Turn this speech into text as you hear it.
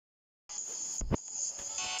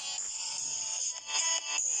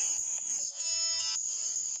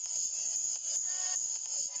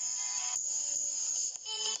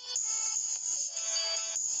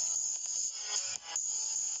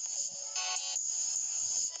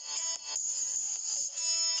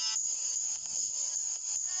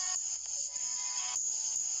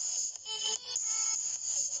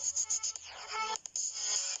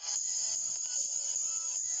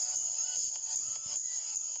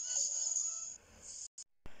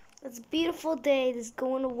It's a beautiful day. This is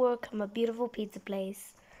going to work. I'm a beautiful pizza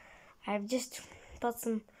place. I've just bought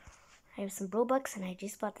some. I have some Robux, and I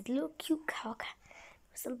just bought this little cute cock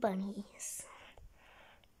with some bunnies.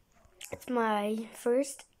 It's my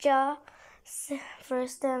first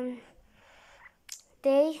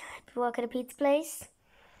day to work at a pizza place.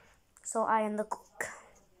 So I am the cook.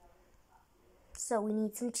 So we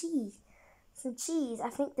need some cheese. Some cheese. I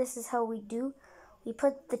think this is how we do. We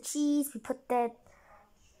put the cheese. We put that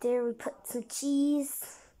there. We put some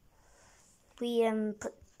cheese. We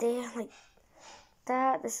put there like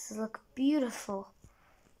that. This look beautiful.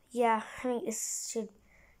 Yeah, I think this should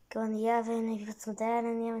go in the oven. Maybe put some of that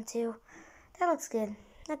in the oven too. That looks good.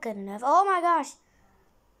 Not good enough. Oh my gosh.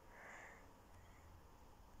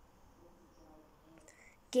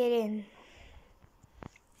 Get in.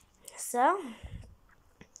 So,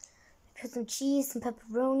 put some cheese, some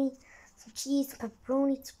pepperoni, some cheese, some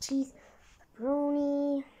pepperoni, some cheese,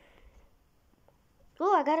 pepperoni.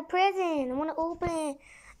 Oh, I got a present. I want to open it.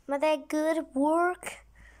 Am I that good at work?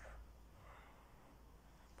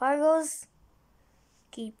 Bongos,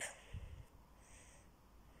 keep.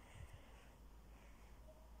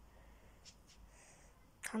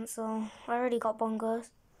 Cancel. I already got bongos.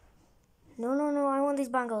 No, I want these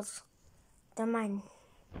bongos. They're mine.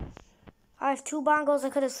 I have 2 bongos. I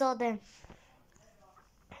could have sold them.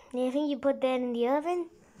 Yeah, I think you put that in the oven.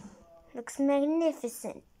 Looks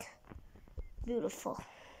magnificent. Beautiful.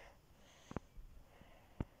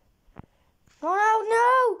 Oh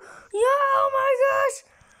no! Yeah, oh my gosh!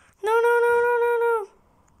 No.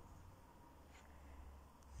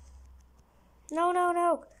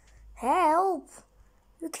 No. Help!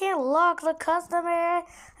 You can't lock the customer.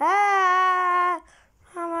 Ah!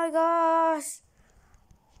 Oh my gosh.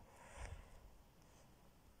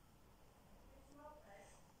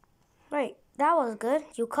 Wait, that was good.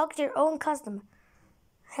 You cooked your own customer.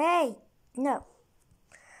 Hey, no.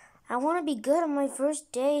 I want to be good on my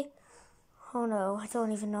first day. Oh no, I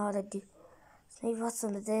don't even know how to do. Maybe put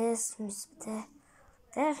some of this, some of that.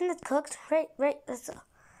 I think it's cooked. Right. That's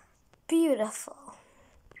beautiful.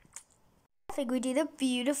 I think we did a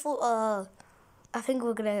beautiful. I think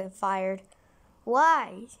we're gonna get fired.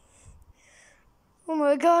 Why? Oh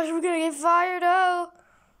my gosh, we're gonna get fired. Oh,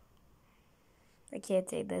 I can't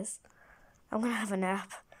take this. I'm gonna have a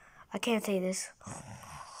nap. I can't take this.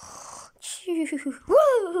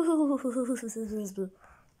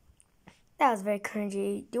 That was very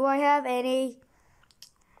cringy. Do I have any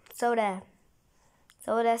soda?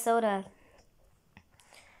 Soda.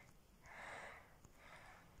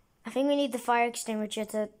 I think we need the fire extinguisher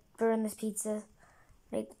to burn this pizza.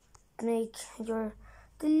 Make your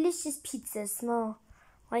delicious pizza smell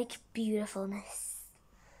like beautifulness.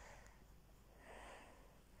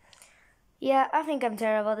 Yeah, I think I'm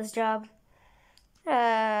terrible at this job. So,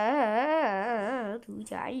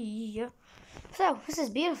 this is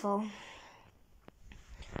beautiful.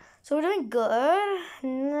 So we're doing good.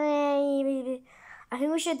 Maybe. I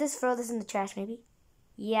think we should just throw this in the trash, maybe.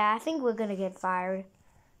 Yeah, I think we're gonna get fired.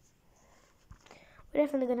 We're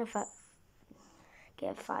definitely gonna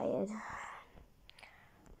get fired.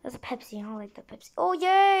 That's a Pepsi. I don't like the Pepsi. Oh,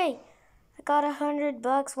 yay! I got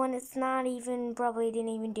 $100 when it's not even, probably didn't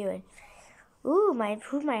even do it. Ooh, I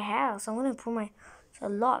improved my house. I want to improve my a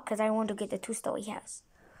lot because I want to get the 2-story house.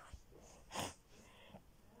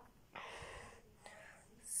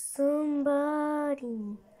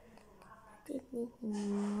 Somebody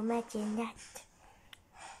imagine that.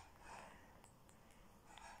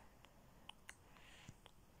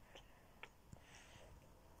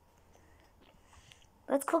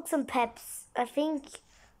 Let's cook some peps. I think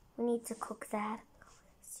we need to cook that.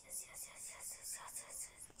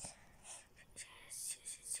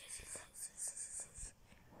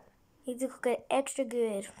 Need to cook it extra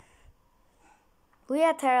good. We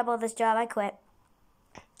are terrible at this job. I quit.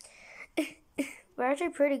 We're actually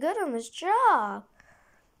pretty good on this job.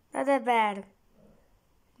 Not that bad.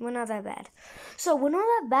 We're not that bad. So we're not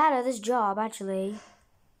that bad at this job, actually.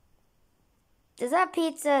 Is that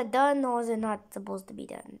pizza done or is it not supposed to be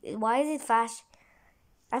done? Why is it fast?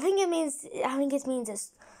 I think it means it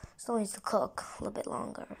still needs to cook a little bit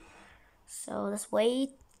longer. So let's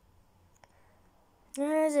wait.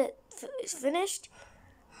 Is it finished?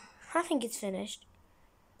 I think it's finished.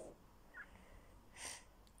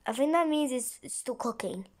 I think that means it's still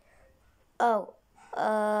cooking. Oh,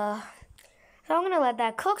 so I'm gonna let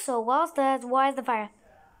that cook. So whilst that, why is the fire?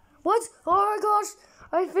 What? Oh my gosh!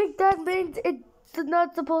 I think that means it's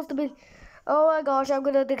not supposed to be. Oh my gosh!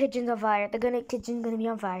 The kitchen's on fire. The kitchen's gonna be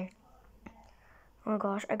on fire. Oh my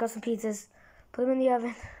gosh! I got some pizzas. Put them in the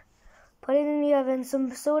oven. Put it in the oven.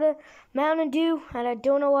 Some soda, Mountain Dew, and I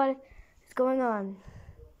don't know what is going on.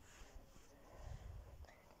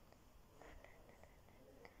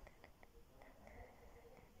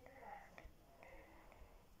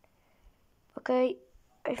 Okay,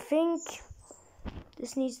 I think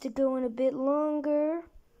this needs to go in a bit longer.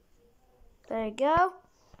 There you go.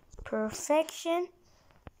 Perfection.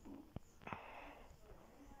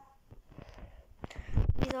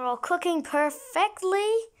 These are all cooking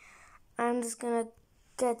perfectly. I'm just gonna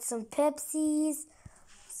get some Pepsis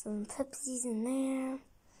in there.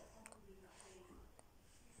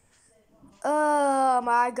 Oh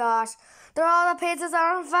my gosh, all the pizzas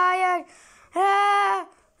are on fire. Ah,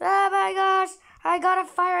 oh my gosh, I got a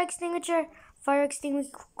fire extinguisher. Oh my gosh,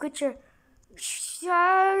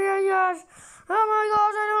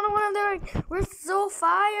 I don't know what I'm doing. We're so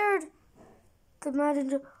fired. The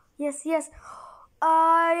manager, yes.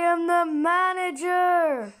 I am the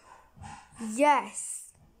manager.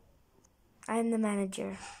 Yes, I'm the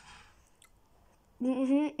manager.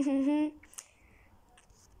 Oh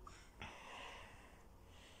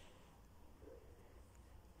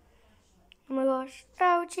my gosh,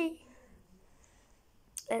 ouchie.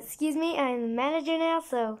 Excuse me, I'm the manager now,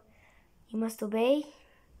 so you must obey.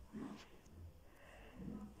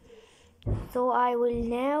 So I will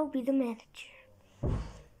now be the manager.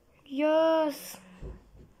 Yes.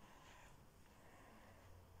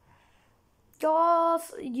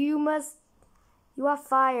 Yes, you are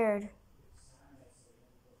fired.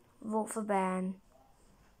 Vote for ban.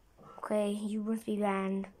 Okay, you must be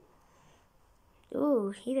banned.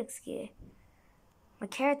 Ooh, he looks good. My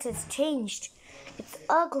character's changed. It's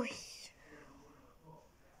ugly.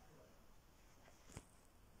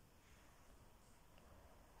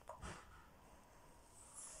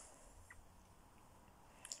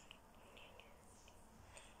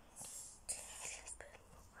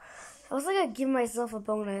 I was gonna give myself a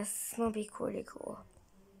bonus. That'll be pretty cool.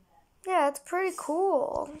 Yeah, it's pretty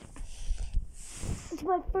cool. It's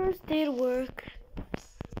my first day to work.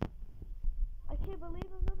 I can't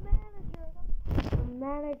believe I'm the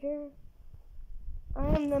manager.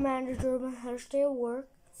 I am the manager of my first day of work.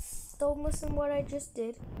 Don't listen what I just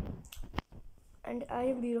did. And I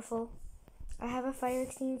am beautiful. I have a fire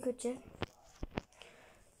extinguisher.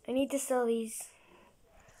 I need to sell these.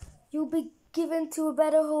 You'll be given to a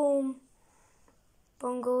better home.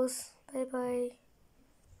 Bongos, bye-bye. I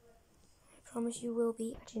promise you will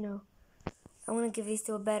be. Actually, no. I want to give these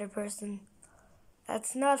to a better person.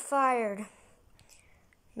 That's not fired.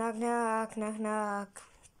 Knock, knock, knock, knock.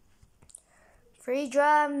 Free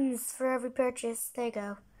drums for every purchase. There you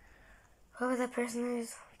go. Whoever that person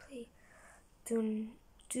is, please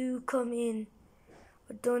do come in.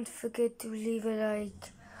 But don't forget to leave a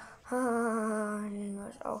like.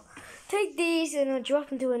 Oh, take these and I'll drop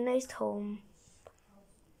into a nice home.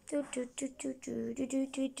 It's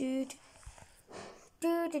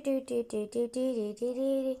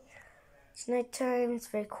night time. It's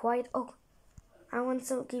very quiet. Oh, I want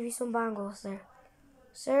to give you some bongos there,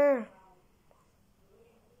 sir.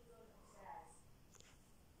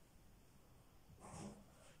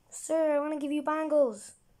 Sir, I want to give you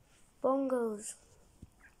bongos. Bongos.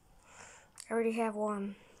 I already have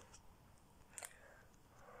one.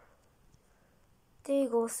 There you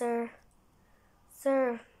go, sir.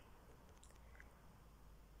 Sir.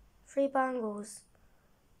 Free bongos.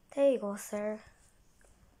 There you go, sir.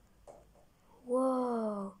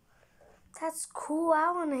 Whoa. That's cool.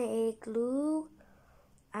 I want an igloo.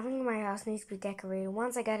 I think my house needs to be decorated.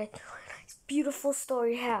 Once I got it, it's a beautiful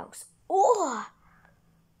story house. Oh!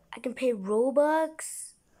 I can pay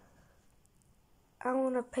Robux. I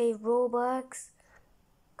want to pay Robux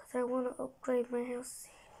because I want to upgrade my house.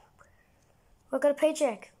 I got a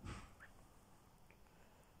paycheck.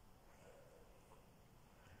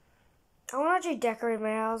 I want to actually decorate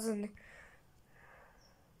my house and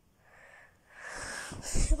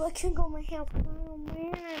if I can go my house, I'm a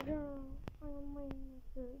manager.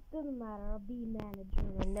 Doesn't matter. I'll be manager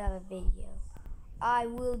in another video. I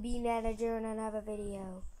will be manager in another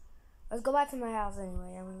video. Let's go back to my house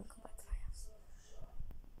anyway. I'm gonna go back to my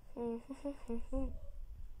house.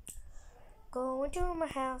 Going to my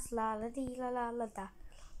house, la la dee la la la da,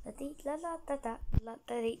 la dee la la da da, la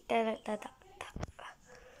da dee da da da da,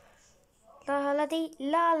 la la dee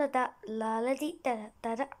la la da, la la dee da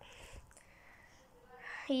da da.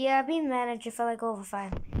 Yeah, being manager felt like over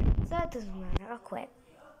 5 minutes, so it doesn't matter. I'll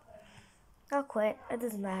quit. It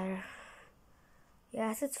doesn't matter.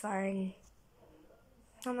 Yes, it's fine.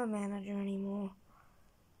 I'm not manager anymore.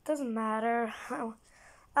 Doesn't matter.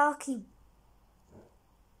 I'll keep.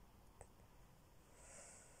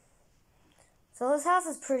 So this house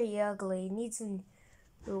is pretty ugly. It needs some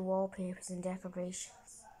new wallpapers and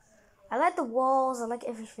decorations. I like the walls. I like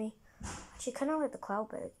everything. Actually, kind of like the cloud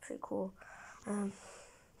bed. It's pretty cool. Do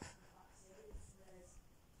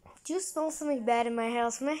you smell something bad in my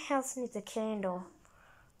house? My house needs a candle.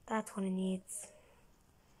 That's what it needs.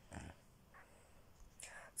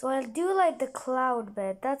 So I do like the cloud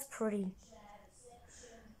bed. That's pretty.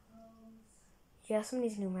 Yeah,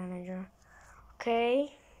 somebody's new manager.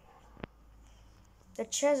 Okay.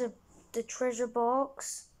 The treasure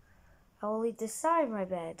box. I will leave this side of my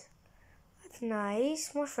bed. That's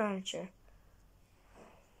nice. More furniture.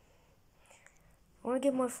 I want to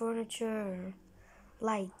get more furniture.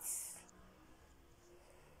 Lights.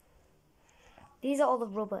 These are all the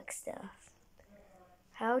Robux stuff.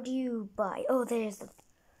 How do you buy? Oh, there's the...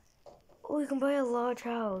 Oh, you can buy a large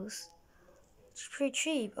house. It's pretty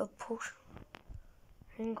cheap. A potion.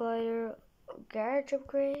 Hang glider. A garage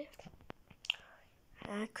upgrade.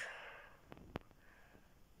 Hack.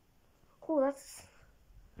 Oh, that's...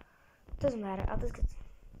 Doesn't matter. I'll just get...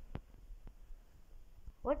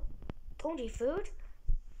 What? Don't eat food?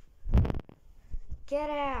 Get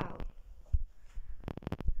out.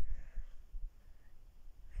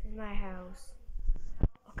 This is my house.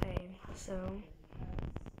 Okay, so...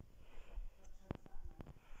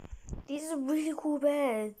 These are really cool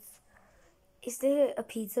beds. Is there a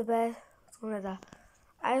pizza bed? Something like that.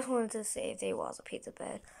 I just wanted to say if there was a pizza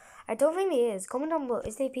bed. I don't think there is. Comment down below.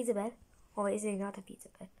 Is there a pizza bed? Or is there not a pizza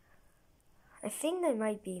bed? I think there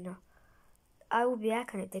might be. No. I will be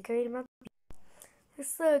back on it. Decorating my...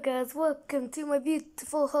 So guys, welcome to my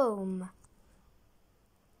beautiful home.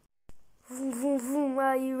 Vroom, vroom, vroom.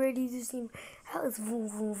 Are you ready to see how it's vroom,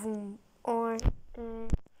 vroom, vroom? Or...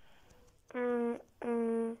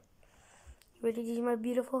 Ready to see my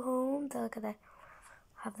beautiful home? Look at that.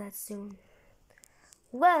 Have that soon.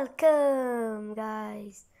 Welcome,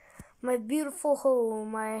 guys. My beautiful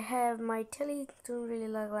home. I have my telly. Don't really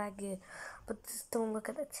look that good, but just don't look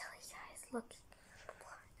at the telly, guys. Look,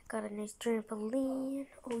 I got a nice trampoline.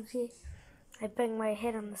 Oh yeah. I banged my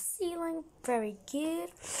head on the ceiling. Very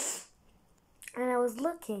good. And I was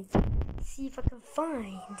looking, see if I can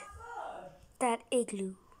find that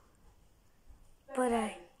igloo, but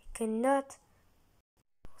I cannot.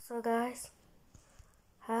 So guys,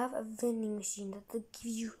 have a vending machine that will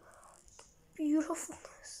give you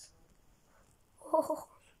beautifulness. Oh,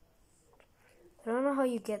 I don't know how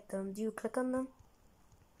you get them. Do you click on them?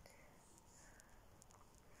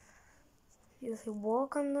 You just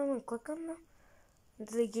walk on them and click on them? Do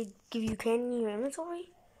they give you candy in your inventory?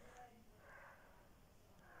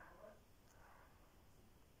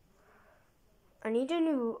 I need a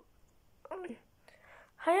new...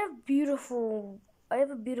 I have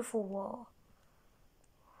a beautiful wall.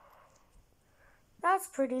 That's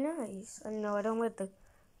pretty nice. I know I don't like the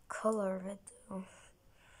color of it though.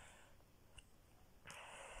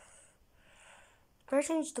 If I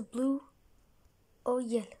change to blue or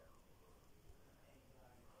yellow,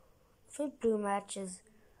 I think blue matches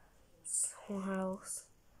somehow else.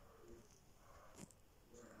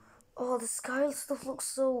 Oh, the sky stuff looks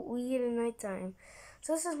so weird at nighttime.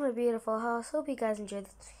 So this is my beautiful house. Hope you guys enjoyed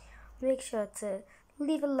this. Make sure to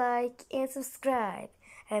leave a like and subscribe.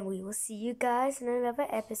 And we will see you guys in another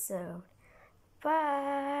episode.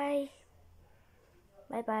 Bye.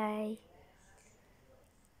 Bye-bye.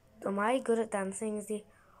 Am I good at dancing?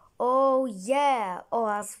 Oh, yeah. Oh,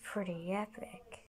 that's pretty epic.